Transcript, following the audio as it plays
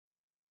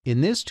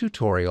In this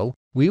tutorial,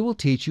 we will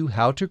teach you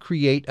how to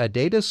create a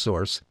data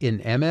source in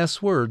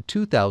MS Word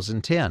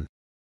 2010.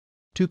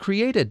 To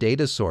create a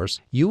data source,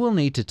 you will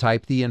need to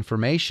type the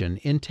information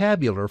in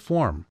tabular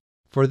form.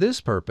 For this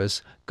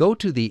purpose, go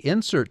to the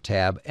Insert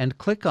tab and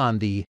click on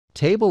the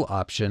Table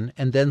option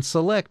and then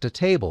select a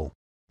table.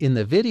 In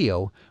the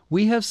video,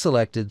 we have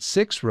selected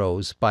 6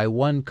 rows by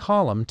 1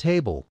 column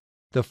table.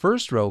 The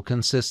first row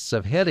consists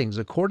of headings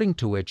according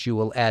to which you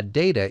will add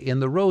data in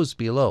the rows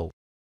below.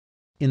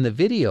 In the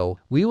video,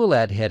 we will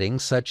add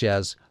headings such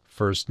as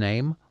first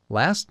name,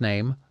 last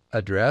name,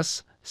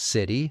 address,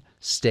 city,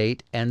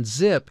 state, and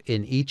zip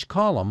in each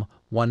column,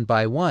 one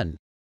by one.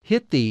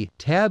 Hit the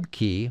Tab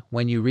key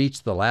when you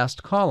reach the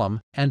last column,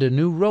 and a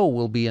new row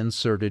will be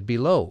inserted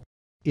below.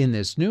 In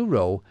this new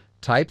row,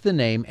 type the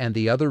name and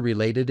the other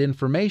related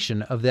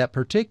information of that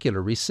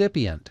particular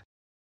recipient.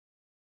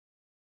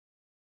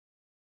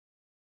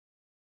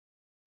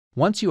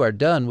 Once you are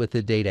done with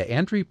the data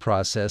entry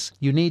process,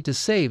 you need to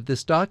save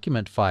this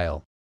document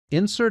file.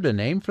 Insert a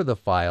name for the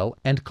file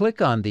and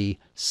click on the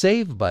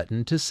Save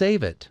button to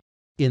save it.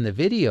 In the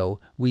video,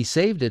 we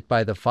saved it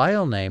by the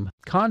file name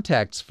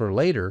Contacts for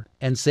Later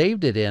and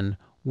saved it in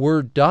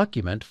Word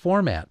document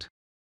format.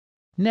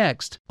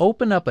 Next,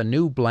 open up a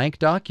new blank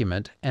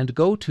document and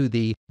go to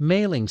the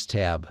Mailings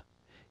tab.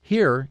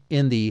 Here,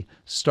 in the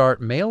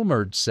Start Mail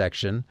Merge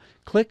section,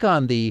 click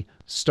on the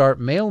Start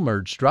Mail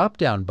Merge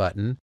drop-down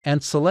button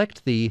and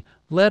select the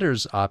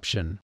Letters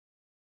option.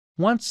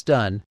 Once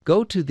done,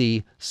 go to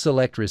the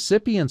Select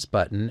Recipients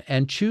button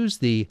and choose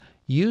the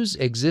Use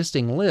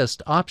Existing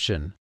List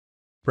option.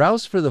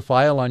 Browse for the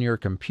file on your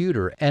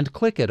computer and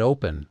click it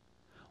Open.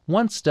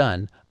 Once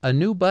done, a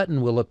new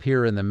button will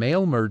appear in the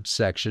Mail Merge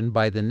section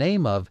by the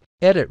name of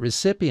Edit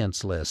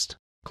Recipients List.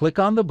 Click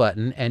on the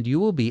button and you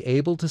will be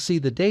able to see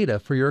the data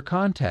for your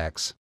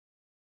contacts.